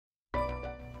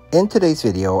In today's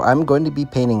video, I'm going to be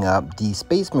painting up the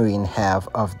Space Marine half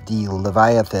of the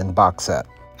Leviathan box set.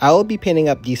 I will be painting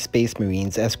up these Space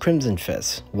Marines as Crimson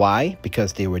Fists. Why?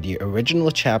 Because they were the original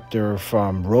chapter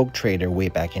from Rogue Trader way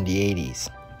back in the 80s.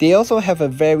 They also have a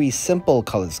very simple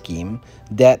color scheme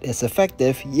that is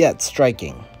effective yet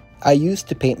striking. I used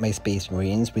to paint my Space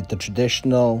Marines with the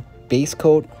traditional base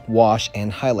coat, wash,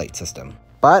 and highlight system.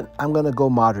 But I'm gonna go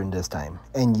modern this time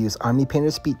and use Army Painter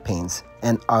speed paints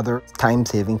and other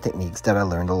time-saving techniques that I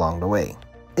learned along the way.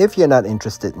 If you're not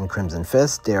interested in Crimson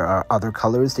Fist, there are other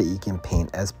colors that you can paint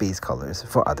as base colors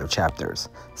for other chapters.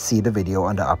 See the video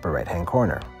on the upper right hand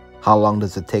corner. How long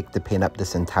does it take to paint up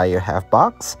this entire half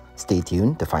box? Stay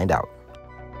tuned to find out.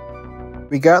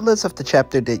 Regardless of the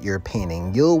chapter that you're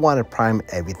painting, you'll want to prime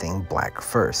everything black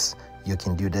first. You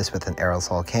can do this with an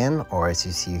aerosol can, or as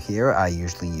you see here, I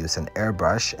usually use an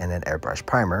airbrush and an airbrush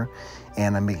primer,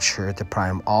 and I make sure to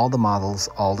prime all the models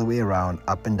all the way around,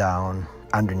 up and down,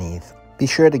 underneath. Be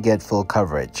sure to get full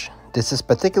coverage. This is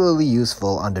particularly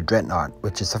useful on the Dreadnought,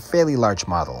 which is a fairly large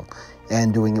model,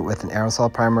 and doing it with an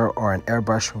aerosol primer or an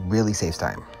airbrush really saves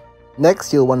time.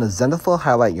 Next, you'll want to zenithal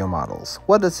highlight your models.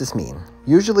 What does this mean?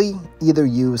 Usually, either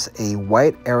use a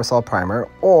white aerosol primer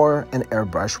or an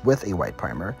airbrush with a white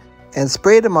primer, and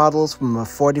spray the models from a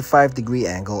 45-degree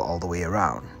angle all the way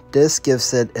around. This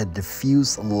gives it a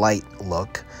diffuse light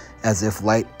look, as if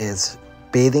light is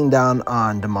bathing down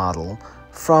on the model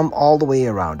from all the way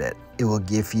around it. It will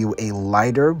give you a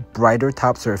lighter, brighter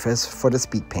top surface for the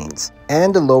speed paints,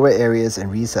 and the lower areas and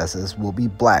recesses will be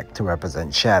black to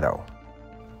represent shadow.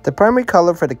 The primary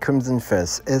color for the Crimson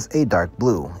Fist is a dark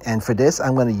blue, and for this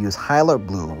I'm going to use Hyaluronic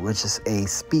Blue, which is a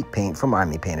speed paint from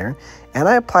Army Painter, and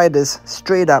I apply this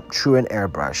straight up through an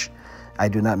airbrush. I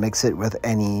do not mix it with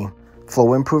any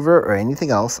flow improver or anything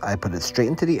else. I put it straight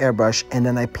into the airbrush and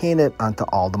then I paint it onto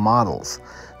all the models.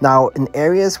 Now, in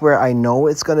areas where I know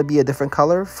it's going to be a different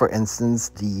color, for instance,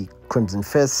 the Crimson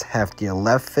Fists have their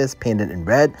left fist painted in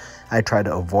red, I try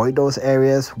to avoid those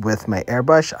areas with my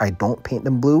airbrush. I don't paint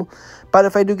them blue, but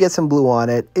if I do get some blue on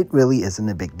it, it really isn't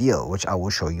a big deal, which I will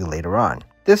show you later on.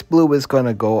 This blue is going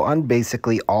to go on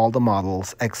basically all the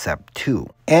models except two,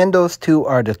 and those two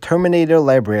are the Terminator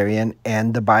Librarian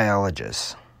and the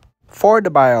Biologist. For the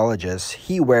Biologist,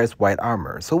 he wears white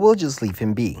armor, so we'll just leave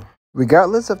him be.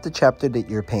 Regardless of the chapter that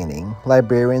you're painting,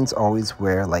 librarians always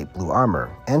wear light blue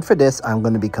armor, and for this I'm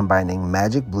going to be combining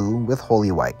magic blue with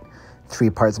holy white. 3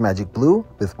 parts magic blue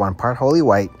with 1 part holy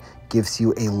white gives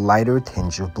you a lighter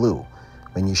tinge of blue.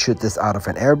 When you shoot this out of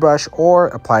an airbrush or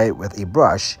apply it with a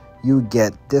brush, you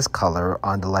get this color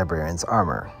on the librarian's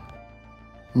armor.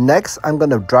 Next, I'm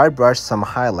going to dry brush some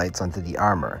highlights onto the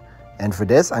armor, and for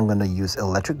this I'm going to use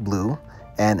electric blue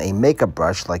and a makeup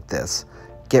brush like this.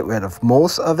 Get rid of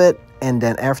most of it, and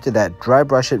then after that dry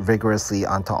brush it vigorously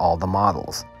onto all the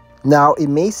models. Now, it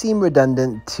may seem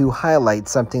redundant to highlight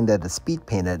something that is speed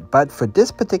painted, but for this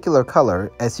particular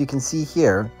color, as you can see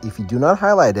here, if you do not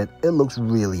highlight it, it looks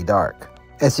really dark.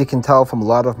 As you can tell from a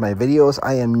lot of my videos,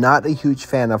 I am not a huge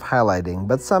fan of highlighting,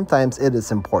 but sometimes it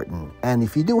is important. And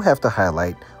if you do have to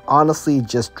highlight, honestly,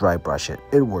 just dry brush it.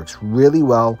 It works really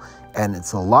well, and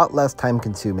it's a lot less time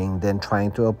consuming than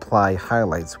trying to apply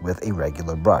highlights with a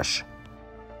regular brush.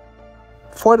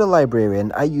 For the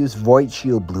Librarian, I use Void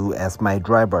Shield Blue as my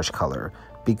dry brush color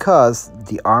because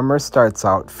the armor starts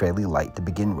out fairly light to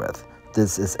begin with.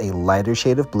 This is a lighter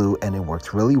shade of blue and it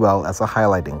works really well as a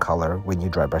highlighting color when you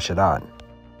dry brush it on.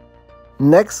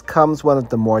 Next comes one of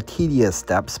the more tedious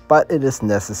steps, but it is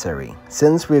necessary.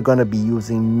 Since we're going to be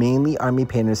using mainly Army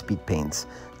Painter speed paints,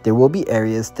 there will be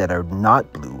areas that are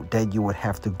not blue that you would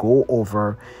have to go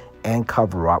over and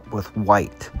cover up with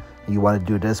white. You want to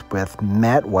do this with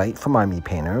matte white from Army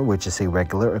Painter, which is a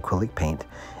regular acrylic paint,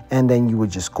 and then you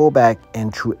would just go back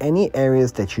and through any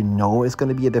areas that you know is going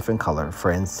to be a different color.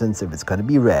 For instance, if it's going to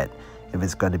be red, if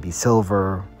it's going to be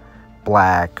silver,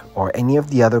 black, or any of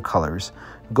the other colors,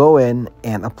 go in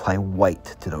and apply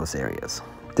white to those areas.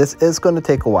 This is going to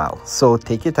take a while, so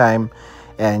take your time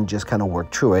and just kind of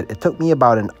work through it. It took me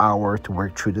about an hour to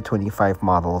work through the 25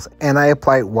 models, and I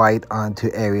applied white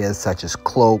onto areas such as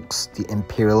cloaks, the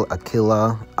Imperial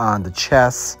Aquila on the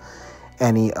chest,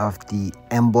 any of the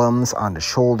emblems on the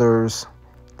shoulders,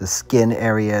 the skin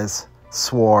areas,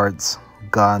 swords,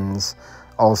 guns.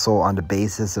 Also on the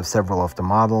bases of several of the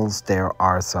models, there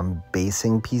are some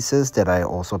basing pieces that I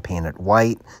also painted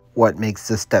white. What makes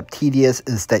this step tedious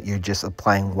is that you're just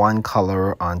applying one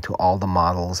color onto all the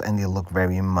models and they look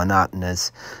very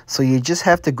monotonous. So you just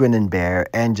have to grin and bear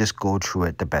and just go through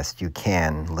it the best you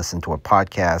can. Listen to a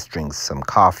podcast, drink some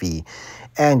coffee,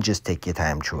 and just take your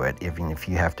time through it. Even if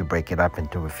you have to break it up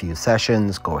into a few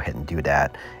sessions, go ahead and do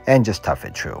that and just tough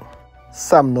it through.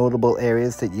 Some notable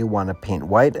areas that you want to paint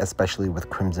white, especially with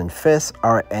Crimson Fist,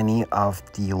 are any of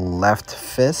the left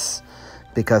fists,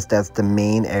 because that's the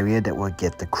main area that will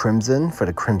get the crimson for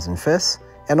the Crimson Fist.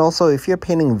 And also, if you're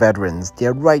painting veterans,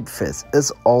 their right fist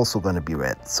is also going to be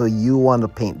red, so you want to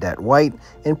paint that white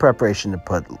in preparation to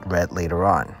put red later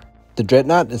on. The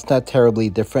Dreadnought is not terribly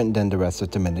different than the rest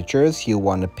of the miniatures. You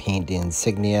want to paint the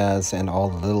insignias and all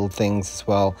the little things as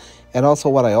well. And also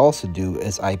what I also do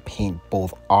is I paint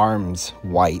both arms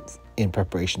white in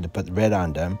preparation to put red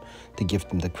on them to give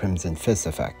them the Crimson Fist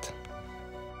effect.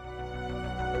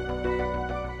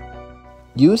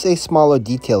 Use a smaller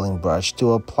detailing brush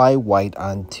to apply white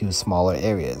onto smaller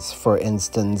areas, for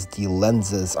instance the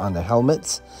lenses on the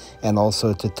helmets, and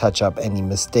also to touch up any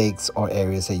mistakes or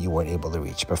areas that you weren't able to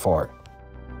reach before.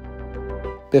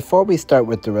 Before we start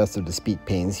with the rest of the speed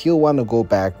paints, you'll want to go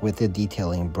back with the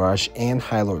detailing brush and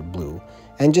Hylord Blue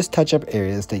and just touch up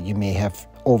areas that you may have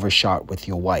overshot with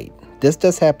your white. This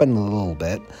does happen a little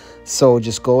bit, so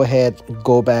just go ahead,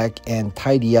 go back and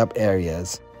tidy up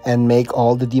areas and make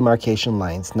all the demarcation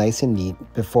lines nice and neat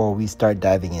before we start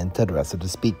diving into the rest of the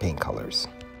speed paint colors.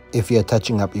 If you're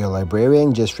touching up your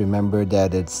librarian, just remember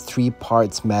that it's 3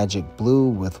 parts magic blue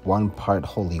with 1 part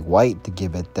holy white to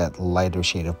give it that lighter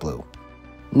shade of blue.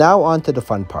 Now on to the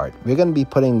fun part. We're going to be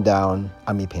putting down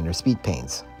Army Painter speed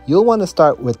paints. You'll want to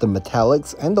start with the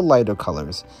metallics and the lighter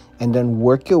colors and then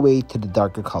work your way to the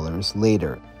darker colors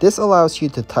later. This allows you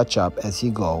to touch up as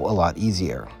you go a lot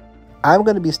easier. I'm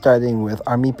going to be starting with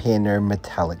Army Painter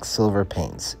metallic silver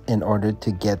paints. In order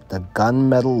to get the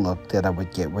gunmetal look that I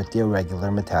would get with the regular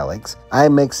metallics, I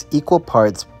mix equal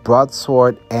parts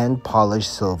broadsword and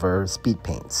polished silver speed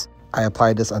paints. I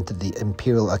apply this onto the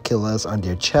Imperial Achilles on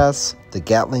their chests, the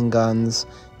Gatling guns,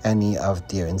 any of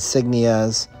their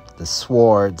insignias, the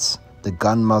swords, the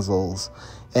gun muzzles,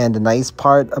 and the nice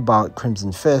part about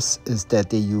Crimson Fist is that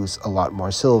they use a lot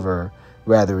more silver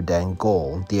rather than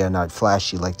gold. They are not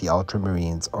flashy like the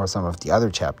Ultramarines or some of the other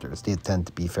chapters. They tend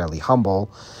to be fairly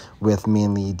humble, with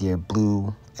mainly their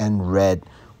blue and red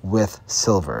with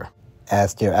silver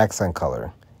as their accent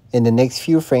color. In the next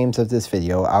few frames of this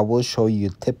video, I will show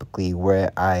you typically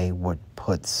where I would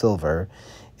put silver,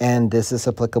 and this is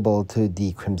applicable to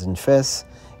the Crimson Fist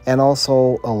and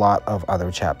also a lot of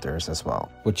other chapters as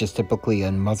well, which is typically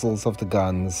on muzzles of the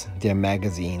guns, their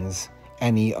magazines,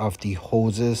 any of the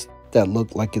hoses that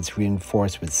look like it's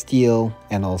reinforced with steel,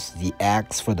 and also the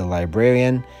axe for the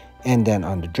librarian. And then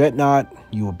on the Dreadnought,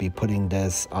 you will be putting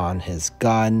this on his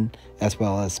gun as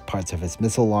well as parts of his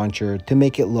missile launcher to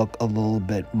make it look a little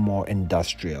bit more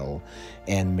industrial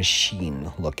and machine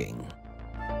looking.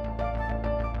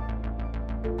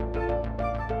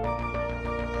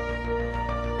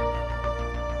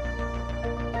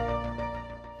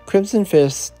 Crimson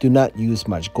Fists do not use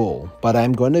much gold, but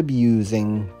I'm going to be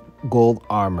using gold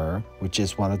armor, which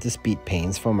is one of the speed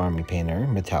paints from Army Painter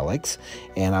metallics,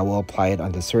 and I will apply it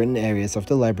onto certain areas of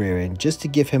the librarian just to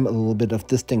give him a little bit of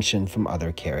distinction from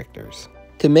other characters.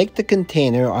 To make the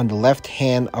container on the left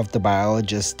hand of the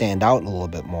biologist stand out a little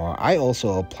bit more, I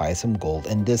also apply some gold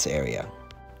in this area,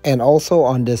 and also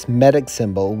on this medic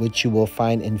symbol, which you will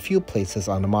find in few places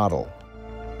on the model.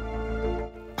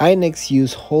 I next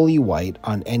use holy white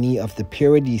on any of the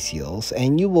purity seals,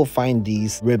 and you will find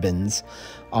these ribbons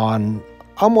on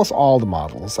almost all the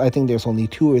models. I think there's only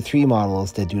 2 or 3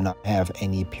 models that do not have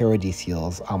any purity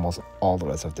seals. Almost all the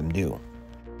rest of them do.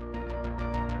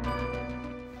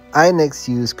 I next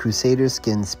use Crusader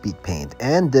Skin Speed Paint,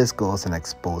 and this goes on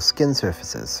exposed skin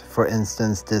surfaces. For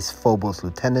instance, this Phobos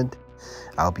Lieutenant,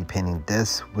 I'll be painting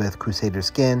this with Crusader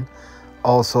Skin.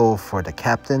 Also for the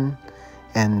Captain,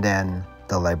 and then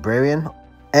the Librarian,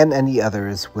 and any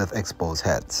others with exposed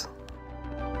heads.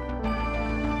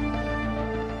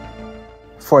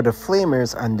 For the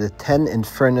flamers on the 10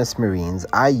 Infernus Marines,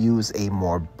 I use a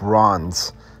more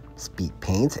bronze speed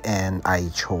paint, and I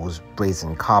chose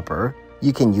Brazen Copper.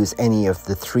 You can use any of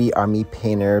the 3 Army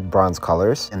Painter bronze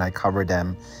colors, and I cover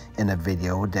them in a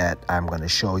video that I'm going to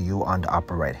show you on the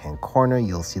upper right hand corner.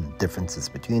 You'll see the differences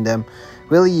between them.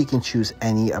 Really, you can choose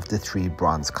any of the 3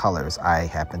 bronze colors. I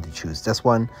happen to choose this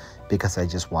one because I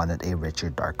just wanted a richer,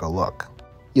 darker look.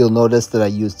 You'll notice that I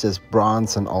used this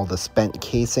bronze on all the spent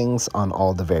casings on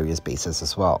all the various bases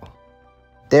as well.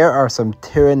 There are some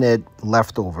Tyranid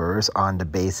leftovers on the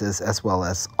bases as well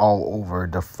as all over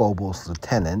the Phobos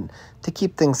Lieutenant. To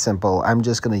keep things simple, I'm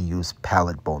just going to use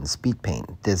palette bone speed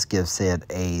paint. This gives it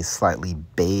a slightly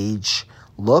beige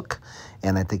look,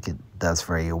 and I think it does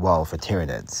very well for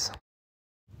Tyranids.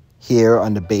 Here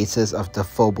on the bases of the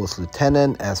Phobos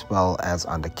Lieutenant as well as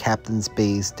on the Captain's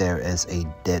base, there is a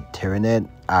dead Tyranid.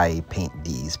 I paint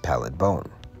these palette bone.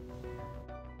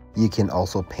 You can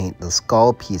also paint the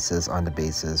skull pieces on the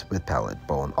bases with palette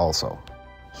bone also.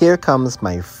 Here comes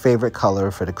my favorite color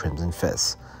for the Crimson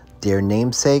Fist, their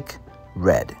namesake,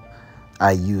 red.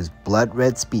 I use blood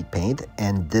red speed paint,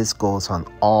 and this goes on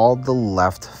all the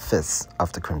left fists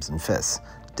of the Crimson Fist.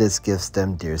 This gives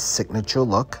them their signature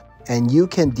look, and you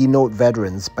can denote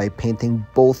veterans by painting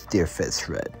both their fists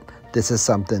red. This is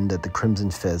something that the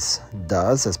Crimson Fist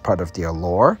does as part of their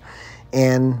lore,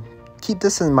 and keep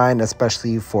this in mind,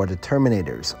 especially for the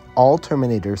Terminators. All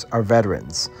Terminators are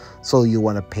veterans, so you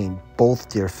want to paint both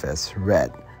their fists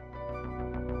red.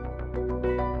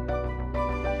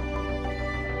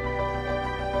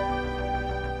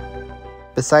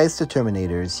 Besides the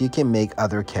Terminators, you can make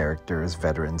other characters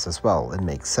veterans as well. It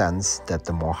makes sense that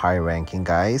the more high-ranking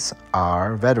guys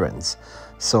are veterans.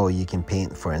 So you can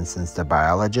paint, for instance, the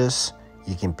Biologist.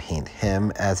 You can paint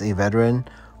him as a veteran,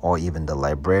 or even the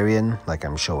Librarian, like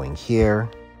I'm showing here.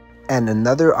 And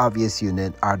another obvious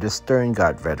unit are the Stern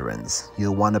Guard veterans.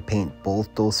 You'll want to paint both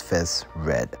those fists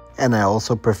red. And I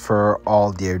also prefer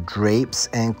all their drapes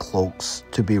and cloaks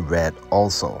to be red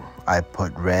also. I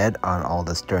put red on all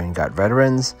the Stern Guard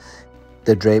veterans.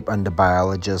 The drape on the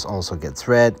Biologist also gets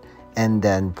red. And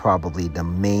then probably the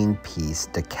main piece,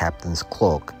 the Captain's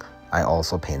cloak, I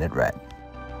also painted red.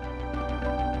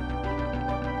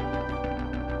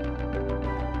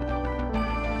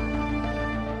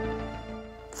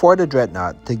 For the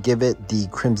Dreadnought, to give it the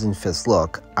Crimson Fist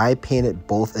look, I painted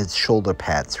both its shoulder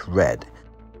pads red.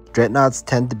 Dreadnoughts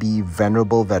tend to be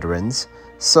venerable veterans,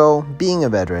 so being a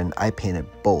veteran, I painted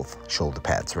both shoulder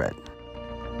pads red.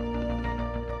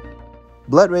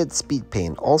 Blood red speed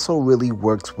paint also really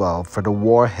works well for the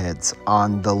warheads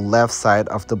on the left side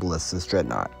of the Ballista's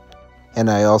Dreadnought. And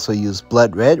I also use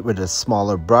blood red with a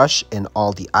smaller brush in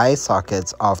all the eye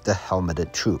sockets of the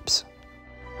helmeted troops.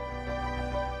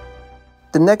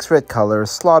 The next red color,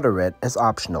 Slaughter Red, is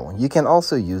optional. You can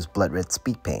also use blood red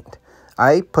speed paint.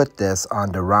 I put this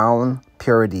on the round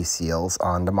purity seals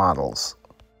on the models.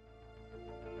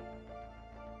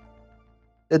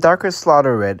 The darker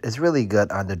Slaughter Red is really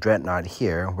good on the Dreadnought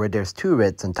here, where there's two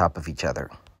reds on top of each other.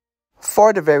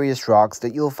 For the various rocks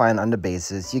that you'll find on the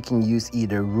bases, you can use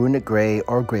either Runic Gray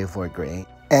or Gravelord Gray,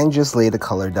 and just lay the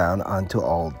color down onto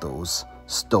all those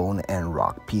stone and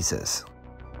rock pieces.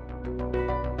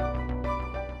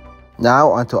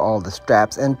 Now onto all the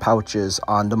straps and pouches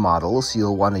on the models.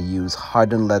 You'll want to use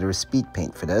hardened leather speed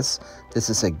paint for this. This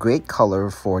is a great color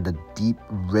for the deep,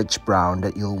 rich brown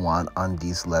that you'll want on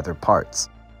these leather parts.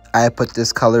 I put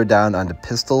this color down on the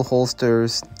pistol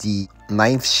holsters, the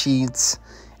knife sheaths,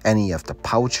 any of the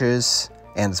pouches,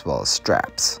 and as well as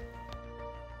straps.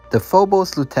 The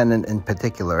Phobos Lieutenant in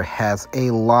particular has a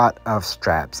lot of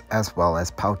straps as well as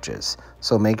pouches,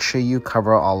 so make sure you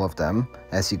cover all of them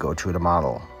as you go through the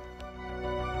model.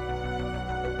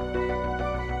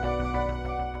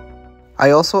 I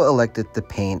also elected to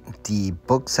paint the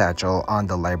book satchel on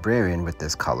the Librarian with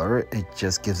this color. It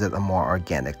just gives it a more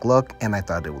organic look, and I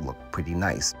thought it would look pretty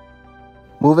nice.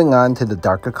 Moving on to the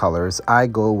darker colors, I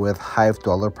go with Hive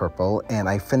Dweller Purple, and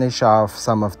I finish off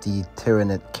some of the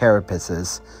Tyranid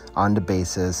carapaces on the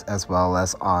bases as well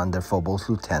as on the Phobos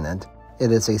Lieutenant.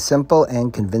 It is a simple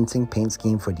and convincing paint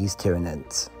scheme for these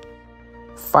Tyranids.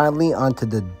 Finally, onto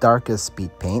the darkest speed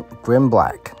paint, Grim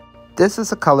Black. This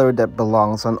is a color that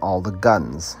belongs on all the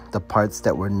guns. The parts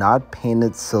that were not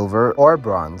painted silver or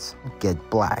bronze get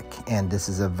black, and this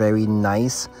is a very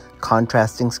nice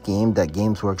contrasting scheme that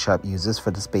Games Workshop uses for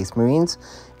the Space Marines,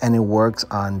 and it works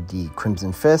on the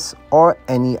Crimson Fist or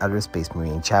any other Space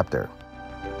Marine chapter.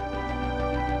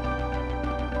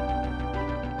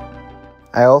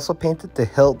 I also painted the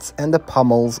hilts and the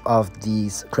pommels of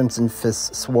these Crimson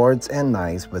Fist swords and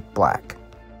knives with black.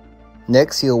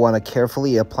 Next, you'll want to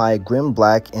carefully apply Grim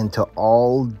Black into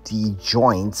all the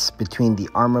joints between the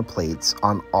armor plates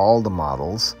on all the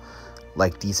models,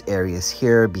 like these areas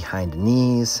here behind the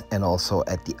knees and also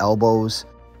at the elbows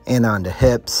and on the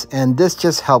hips. And this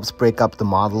just helps break up the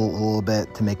model a little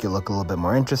bit to make it look a little bit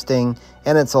more interesting.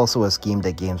 And it's also a scheme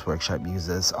that Games Workshop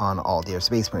uses on all their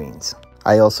Space Marines.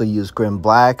 I also use Grim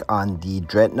Black on the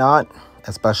Dreadnought,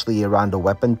 especially around the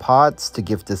weapon pods to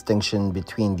give distinction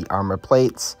between the armor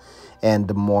plates. and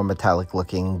the more metallic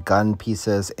looking gun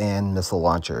pieces and missile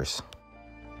launchers.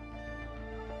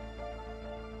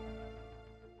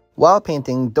 While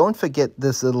painting, don't forget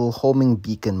this little homing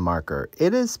beacon marker.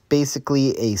 It is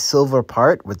basically a silver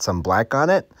part with some black on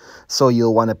it, so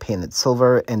you'll want to paint it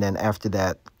silver, and then after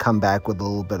that, come back with a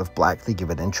little bit of black to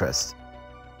give it interest.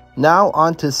 Now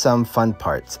on to some fun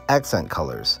parts, accent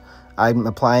colors. I'm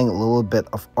applying a little bit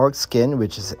of Orc Skin,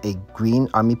 which is a green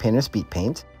Army Painter speed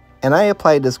paint, and I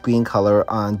applied this green color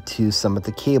onto some of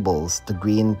the cables. The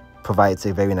green provides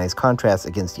a very nice contrast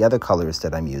against the other colors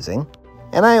that I'm using.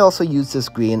 And I also use this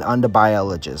green on the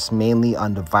biologist, mainly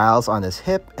on the vials on his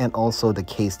hip and also the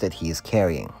case that he is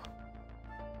carrying.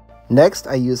 Next,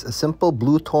 I use a simple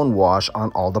blue tone wash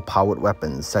on all the powered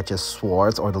weapons, such as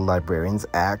swords or the librarian's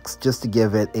axe, just to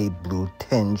give it a blue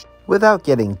tinge without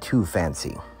getting too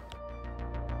fancy.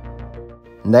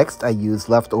 Next, I use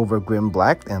leftover grim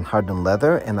black and hardened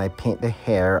leather, and I paint the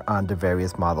hair on the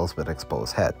various models with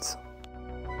exposed heads.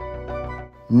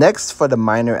 Next, for the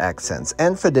minor accents,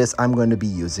 and for this I'm going to be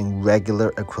using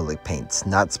regular acrylic paints,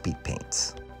 not speed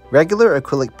paints. Regular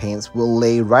acrylic paints will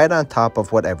lay right on top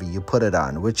of whatever you put it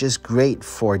on, which is great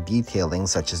for detailing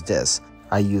such as this.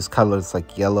 I use colors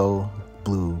like yellow,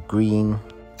 blue, green,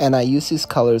 and I use these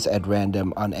colors at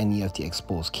random on any of the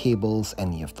exposed cables,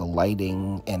 any of the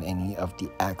lighting, and any of the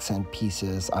accent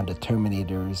pieces on the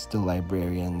Terminators, the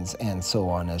Librarians, and so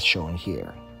on as shown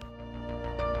here.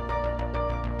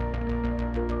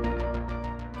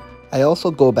 I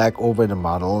also go back over the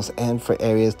models, and for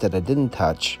areas that I didn't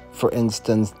touch, for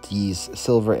instance these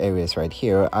silver areas right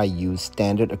here, I use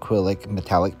standard acrylic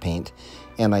metallic paint,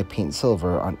 and I paint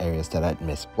silver on areas that I'd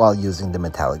missed while using the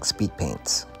metallic speed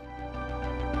paints.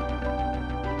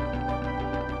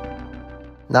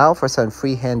 Now for some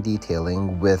freehand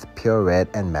detailing with pure red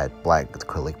and matte black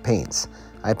acrylic paints.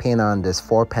 I paint on this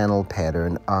 4-panel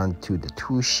pattern onto the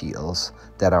 2 shields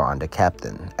that are on the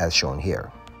captain, as shown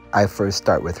here. I first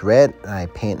start with red, and I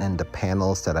paint in the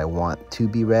panels that I want to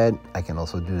be red. I can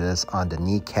also do this on the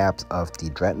kneecaps of the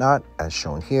Dreadnought, as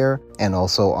shown here, and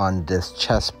also on this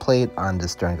chest plate on the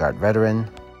Sternguard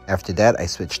Veteran. After that, I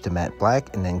switch to matte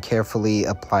black and then carefully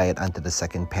apply it onto the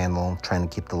second panel, trying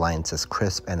to keep the lines as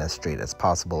crisp and as straight as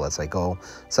possible as I go.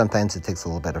 Sometimes it takes a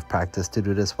little bit of practice to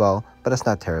do this well, but it's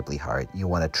not terribly hard. You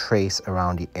want to trace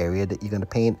around the area that you're going to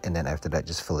paint, and then after that,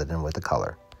 just fill it in with the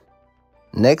color.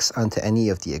 Next, onto any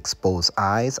of the exposed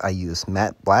eyes, I use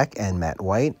matte black and matte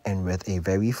white, and with a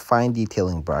very fine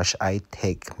detailing brush, I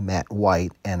take matte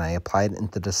white and I apply it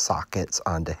into the sockets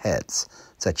on the heads,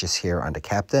 such as here on the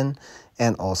captain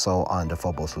and also on the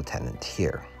Phobos Lieutenant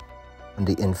here, on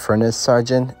the Infernus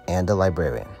Sergeant and the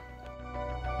Librarian.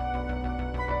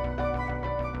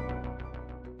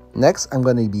 Next, I'm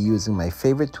going to be using my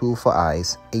favorite tool for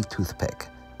eyes, a toothpick.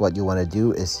 What you want to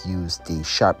do is use the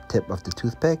sharp tip of the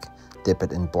toothpick, dip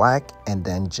it in black, and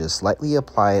then just lightly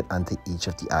apply it onto each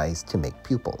of the eyes to make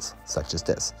pupils, such as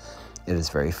this. It is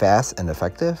very fast and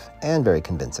effective and very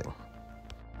convincing.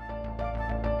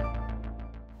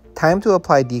 Time to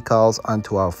apply decals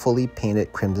onto our fully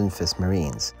painted Crimson Fist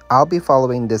Marines. I'll be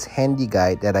following this handy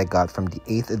guide that I got from the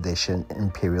 8th edition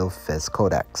Imperial Fist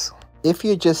Codex. If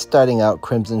you're just starting out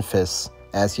Crimson Fists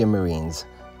as your Marines,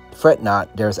 fret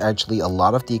not, there's actually a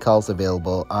lot of decals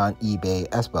available on eBay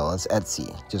as well as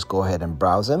Etsy. Just go ahead and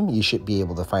browse them, you should be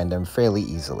able to find them fairly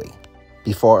easily.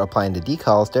 Before applying the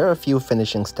decals, there are a few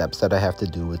finishing steps that I have to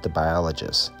do with the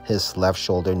biologist. His left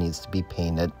shoulder needs to be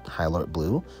painted Highlord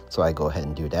blue, so I go ahead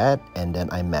and do that, and then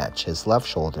I match his left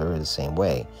shoulder the same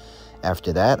way.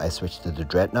 After that, I switch to the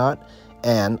Dreadnought,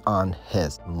 and on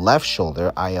his left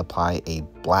shoulder, I apply a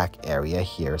black area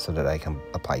here so that I can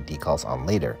apply decals on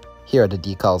later. Here are the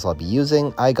decals I'll be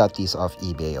using. I got these off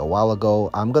eBay a while ago.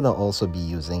 I'm going to also be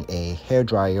using a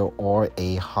hairdryer or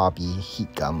a hobby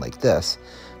heat gun like this.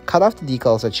 Cut off the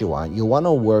decals that you want. You'll want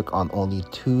to work on only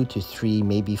 2 to 3,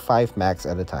 maybe 5 max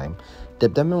at a time.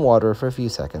 Dip them in water for a few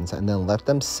seconds and then let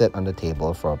them sit on the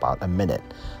table for about a minute.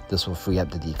 This will free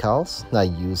up the decals. Now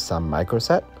use some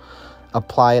microset,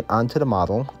 apply it onto the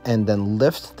model, and then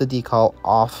lift the decal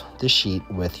off the sheet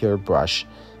with your brush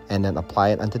and then apply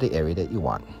it onto the area that you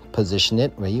want. Position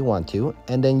it where you want to,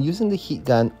 and then using the heat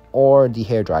gun or the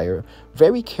hairdryer,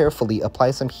 very carefully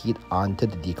apply some heat onto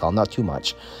the decal, not too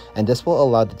much, and this will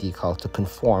allow the decal to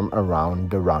conform around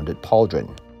the rounded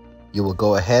pauldron. You will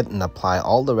go ahead and apply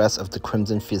all the rest of the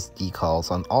Crimson Fist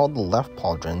decals on all the left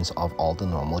pauldrons of all the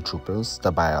normal troopers,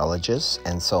 the biologists,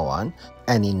 and so on.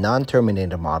 Any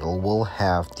non-Terminator model will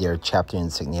have their chapter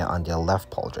insignia on their left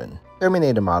pauldron.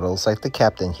 Terminator models, like the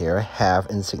captain here, have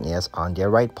insignias on their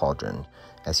right pauldron.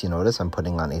 As you notice, I'm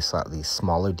putting on a slightly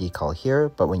smaller decal here,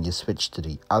 but when you switch to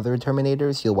the other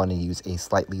Terminators, you'll want to use a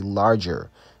slightly larger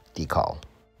decal.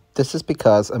 This is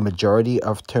because a majority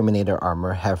of Terminator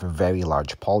armor have very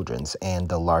large pauldrons, and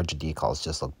the larger decals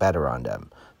just look better on them.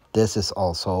 This is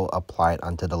also applied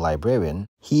onto the Librarian.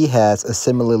 He has a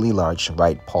similarly large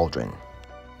right pauldron.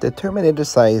 The Terminator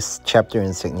size chapter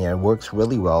insignia works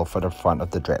really well for the front of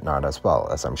the Dreadnought as well,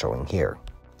 as I'm showing here.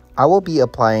 I will be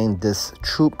applying this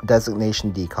troop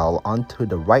designation decal onto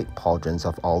the right pauldrons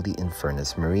of all the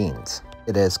Infernus Marines.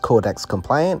 It is Codex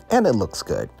compliant and it looks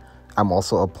good. I'm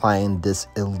also applying this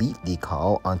elite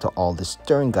decal onto all the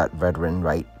Sterngut veteran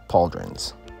right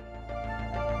pauldrons.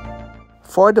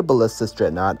 For the Ballistus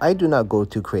Dreadnought, I do not go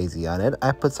too crazy on it.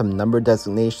 I put some number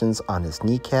designations on his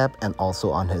kneecap and also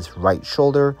on his right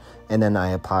shoulder, and then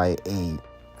I apply a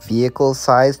vehicle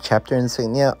size chapter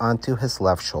insignia onto his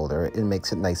left shoulder. It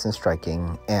makes it nice and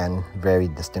striking and very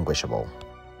distinguishable.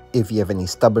 If you have any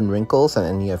stubborn wrinkles on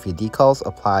any of your decals,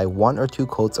 apply 1 or 2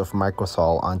 coats of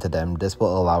microsol onto them. This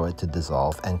will allow it to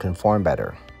dissolve and conform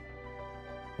better.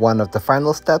 One of the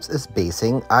final steps is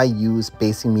basing. I use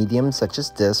basing mediums such as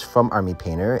this from Army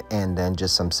Painter and then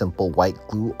just some simple white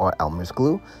glue or Elmer's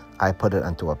glue. I put it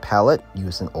onto a palette,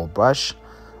 use an old brush,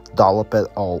 dollop it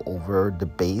all over the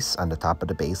base, on the top of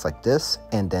the base like this,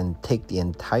 and then take the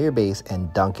entire base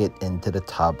and dunk it into the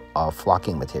tub of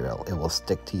flocking material. It will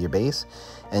stick to your base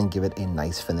and give it a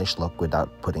nice finished look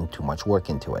without putting too much work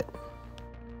into it.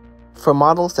 For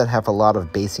models that have a lot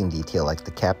of basing detail like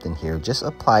the Captain here, just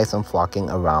apply some flocking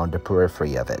around the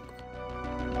periphery of it.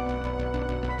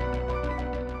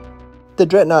 The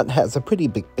Dreadnought has a pretty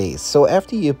big base, so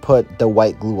after you put the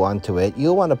white glue onto it,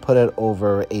 you'll want to put it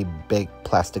over a big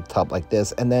plastic tub like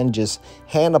this and then just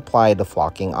hand apply the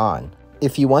flocking on.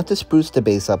 If you want to spruce the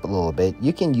base up a little bit,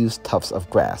 you can use tufts of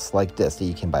grass like this that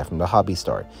you can buy from the hobby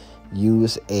store.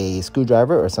 Use a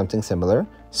screwdriver or something similar,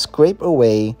 scrape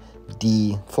away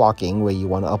the flocking where you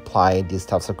want to apply these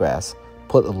tufts of grass,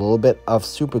 put a little bit of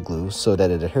super glue so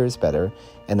that it adheres better,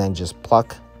 and then just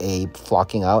pluck a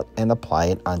flocking out and apply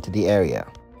it onto the area.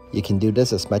 You can do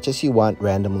this as much as you want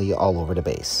randomly all over the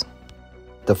base.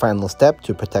 The final step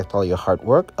to protect all your hard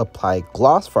work, apply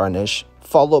gloss varnish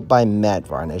followed by matte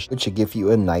varnish, which should give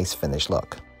you a nice finished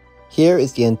look. Here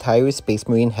is the entire Space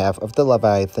Marine half of the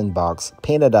Leviathan box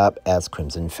painted up as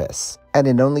Crimson Fists, and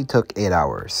it only took 8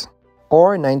 hours,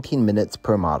 or 19 minutes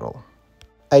per model.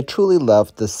 I truly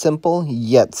love the simple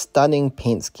yet stunning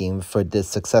paint scheme for this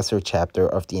successor chapter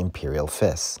of the Imperial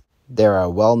Fists. They're a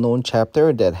well-known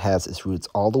chapter that has its roots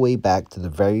all the way back to the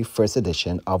very first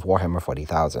edition of Warhammer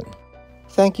 40,000.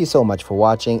 Thank you so much for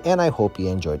watching, and I hope you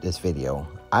enjoyed this video.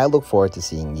 I look forward to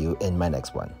seeing you in my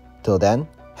next one. Till then,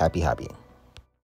 happy hobbying.